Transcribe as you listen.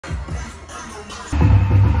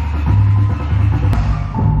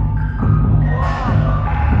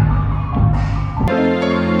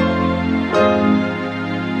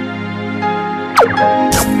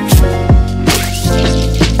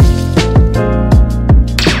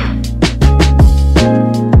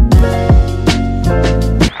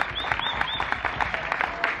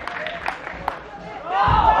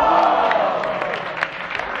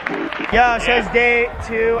Yo, so it's day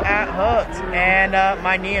 2 at Hooked, and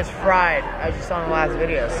my knee is fried, as you saw in the last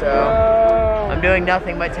video, so I'm doing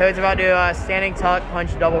nothing, but Toad's about to standing tuck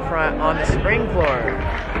punch double front on the spring floor.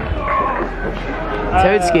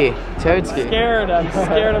 Toadski. I'm scared.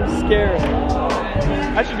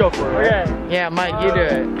 I should go for it. Okay. Yeah, Mike, you do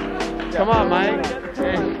it. Come on, Mike.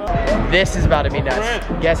 This is about to be nuts.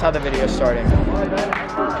 Guess how the video's starting.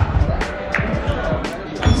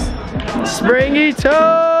 Springy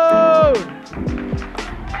Toad!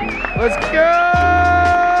 Let's go!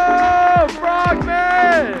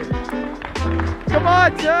 Frogman! Come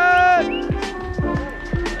on, Toad!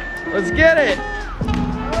 Let's get it!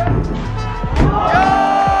 Go!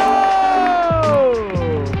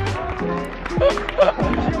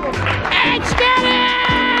 Let's get it!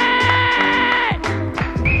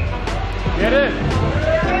 Get it!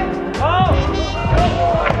 Oh!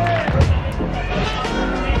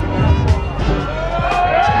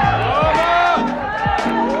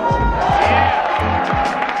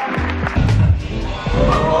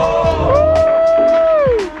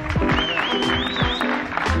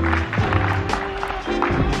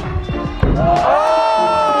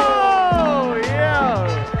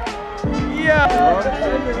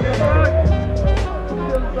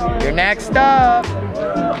 You're next up.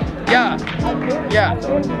 Yeah.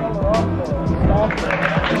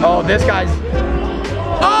 Oh, this guy's.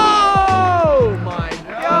 Oh my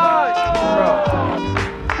God, bro.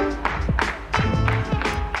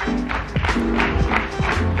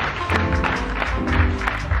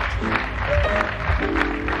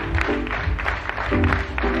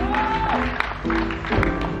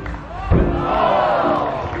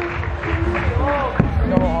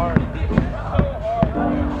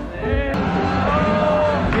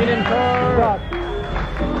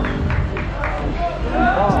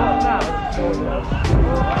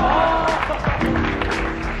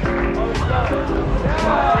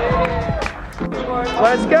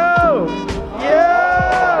 Let's go! Yeah!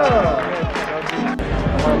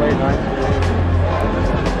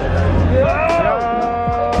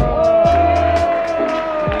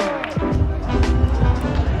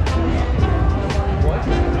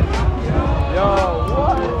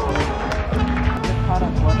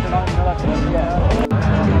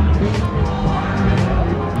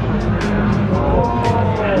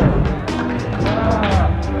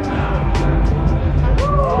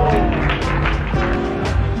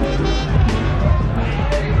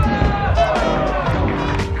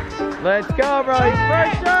 Let's go, bro.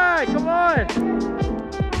 First shot. Come on.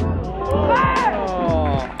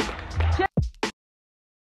 Oh.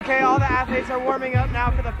 Okay, all the athletes are warming up now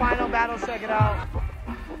for the final battle. Check it out.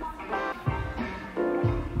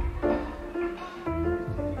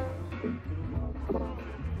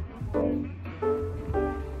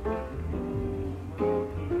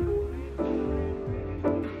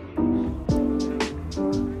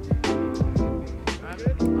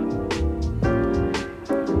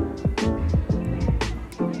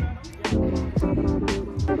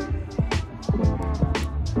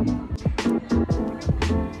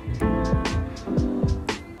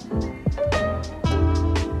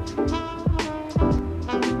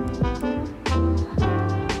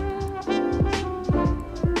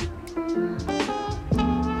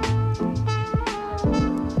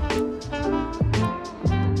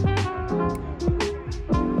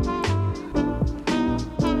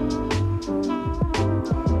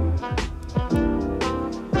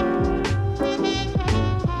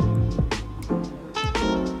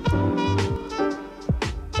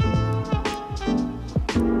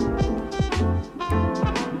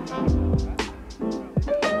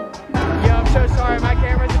 My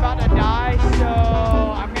camera's about to die, so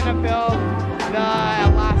I'm gonna film the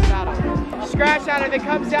last battle. Scratch out if it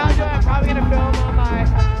comes down to it. I'm probably gonna film on my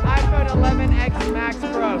iPhone 11X Max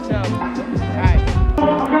Pro. So, alright.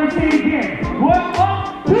 I'm gonna say it again. What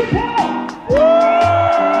up, people? Woo!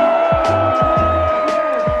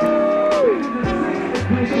 This is the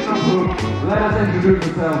 6th edition of Hook. Let us introduce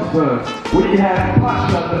ourselves first. We have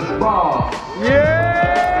Pasha the Boss. Yeah!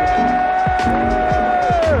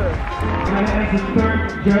 And as the third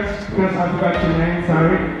judge, because I forgot your name,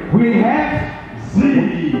 sorry, we have Z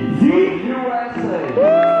USA.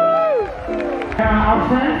 Our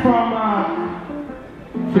friend from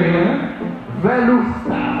Finland,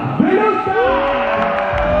 Velusta.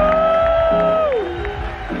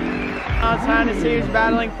 Now it's time to see who's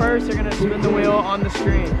battling first. They're gonna spin the wheel on the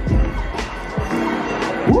screen.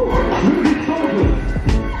 Woo! Look at soldiers.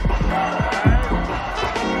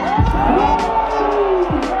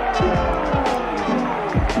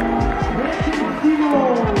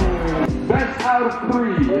 Best out of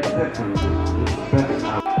 3, exactly. Best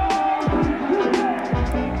out.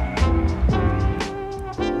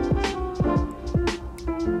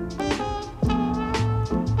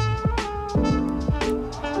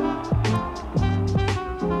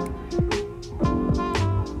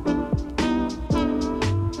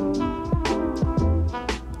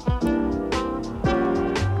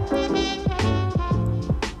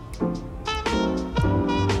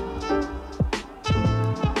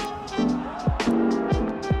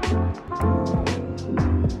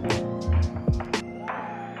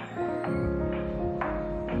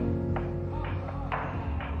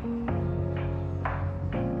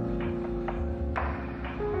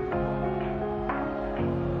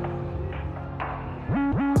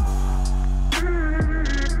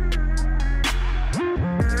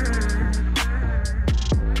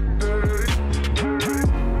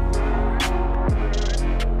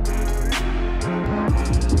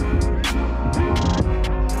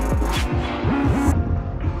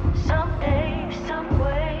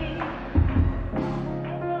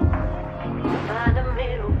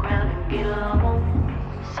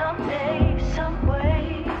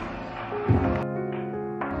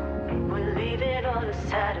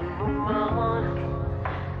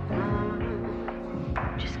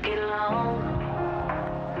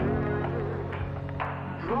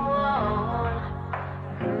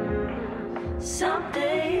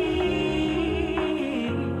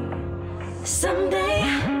 Someday.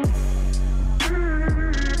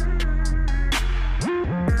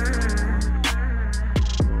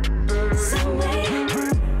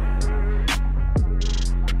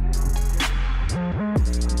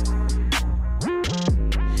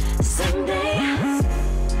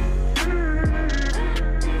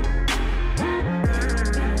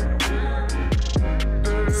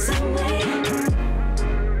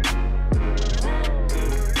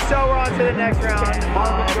 So we're on to the next round of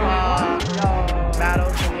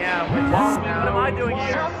battles. Yeah, what am I doing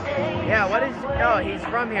here? Yeah, what is? Oh, he's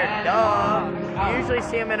from here. Duh. You usually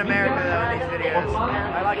see him in America though in these videos.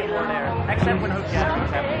 I like it more there, except when Hook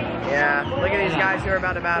Jackson's happening. Yeah, look at these guys who are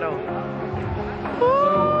about to battle.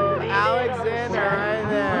 Woo! Alexander right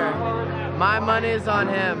there. My money is on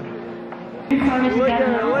him. Look at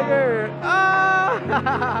her, look at her.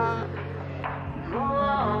 Ah!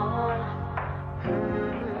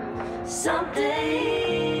 Someday,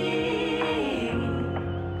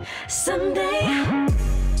 someday.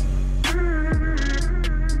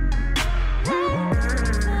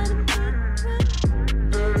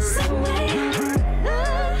 Someday.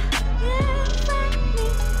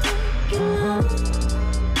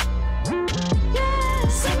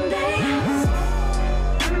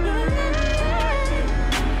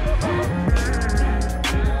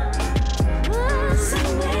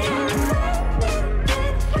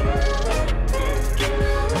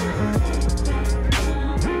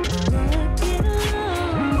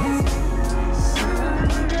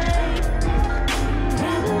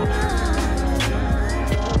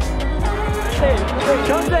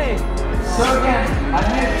 So again, I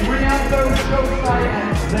need Rinaldo, Showside,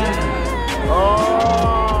 and Zen. Oh.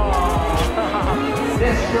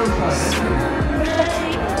 This Showside.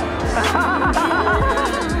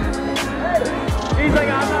 He's like,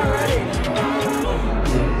 I'm not ready.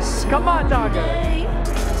 Come on, Taco.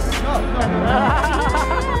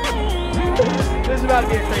 This is about to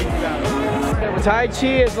be a crazy battle. Tai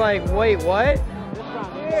Chi is like, wait, what?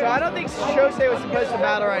 So I don't think Shosei was supposed to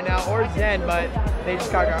battle right now, or Zen, but they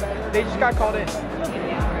just got called in.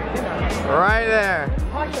 Right there.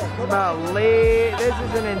 It's about late. This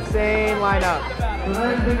is an insane lineup.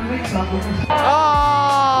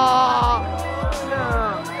 Oh!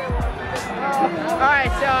 No.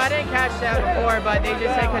 Alright, so I didn't catch that before, but they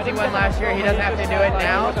just said because he won last year, he doesn't have to do it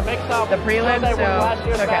now. The prelims, so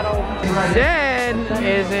it's okay. Zen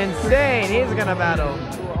is insane. He's gonna battle.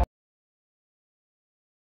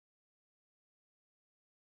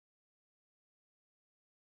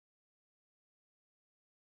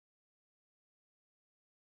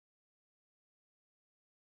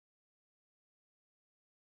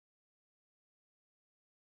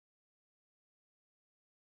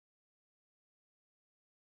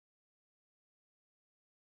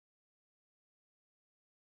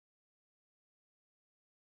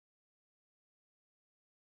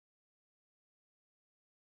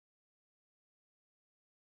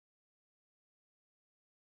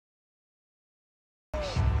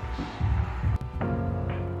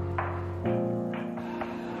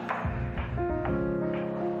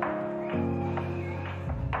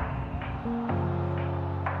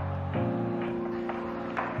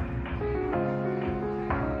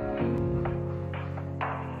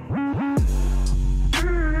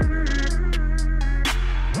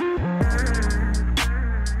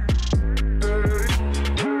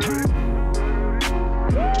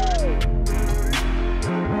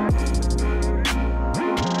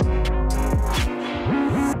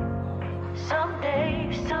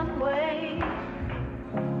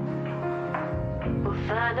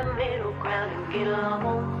 Find a middle ground and get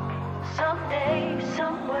along. Someday,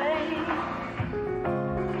 some way,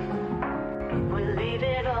 we'll leave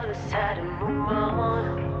it all aside and move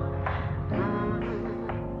on.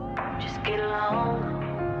 Just get along.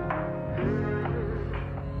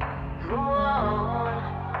 Move on.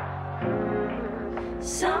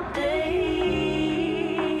 Someday,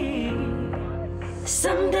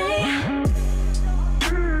 someday.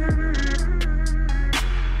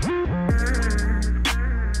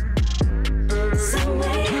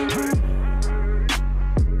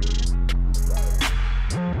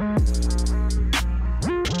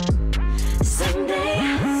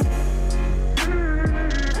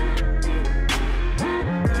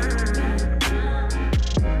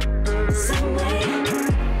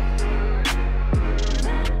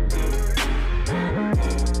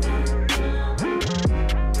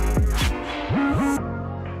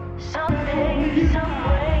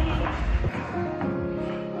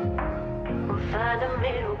 Find a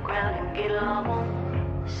middle ground and get along.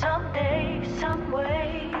 Someday, some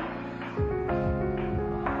way,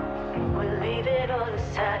 we'll leave it all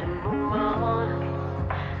aside and move on.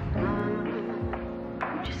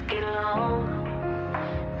 on.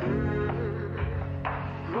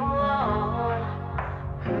 Move on.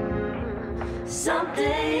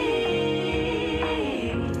 Someday.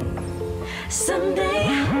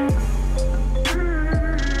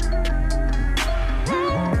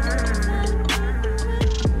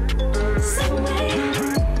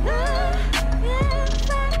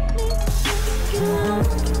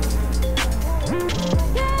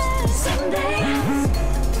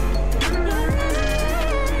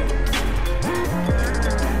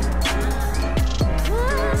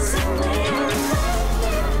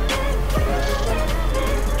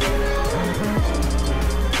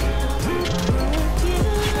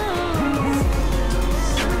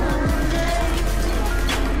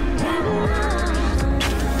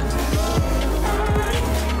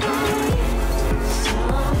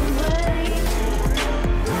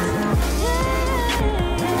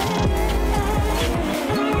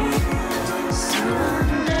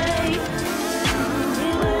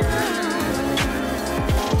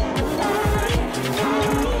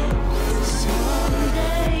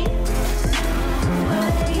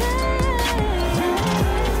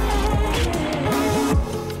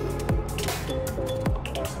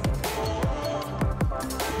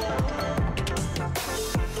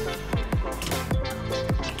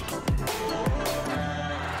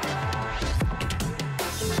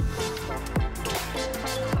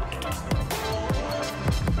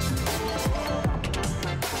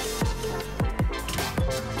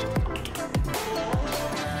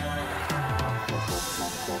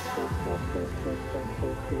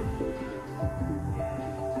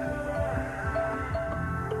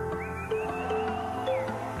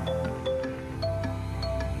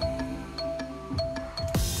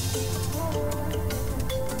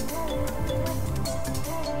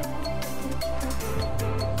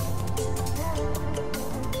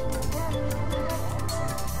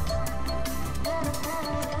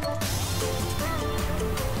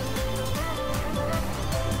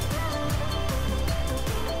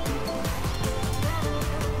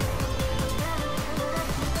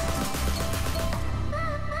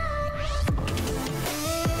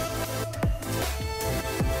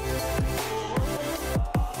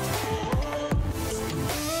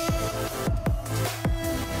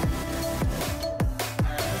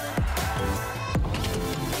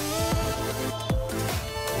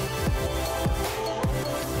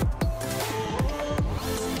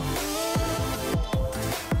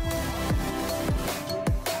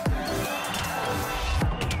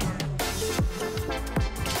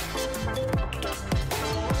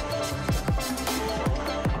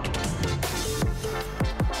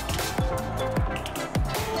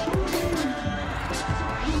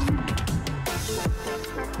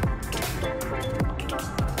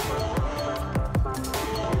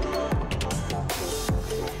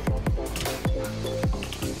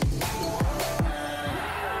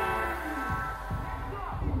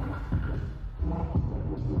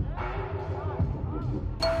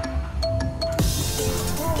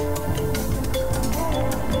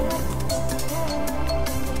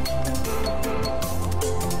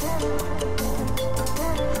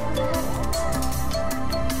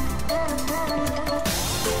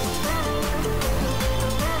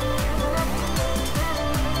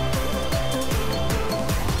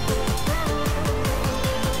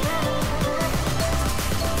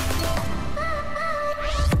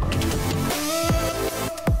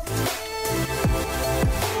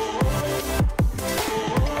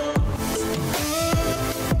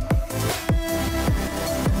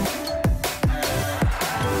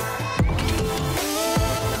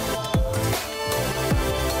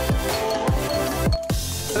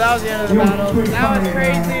 That was the end of the battle. That was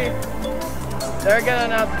crazy. They're gonna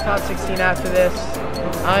announce the top 16 after this.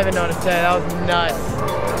 I don't even know what to say. That was nuts.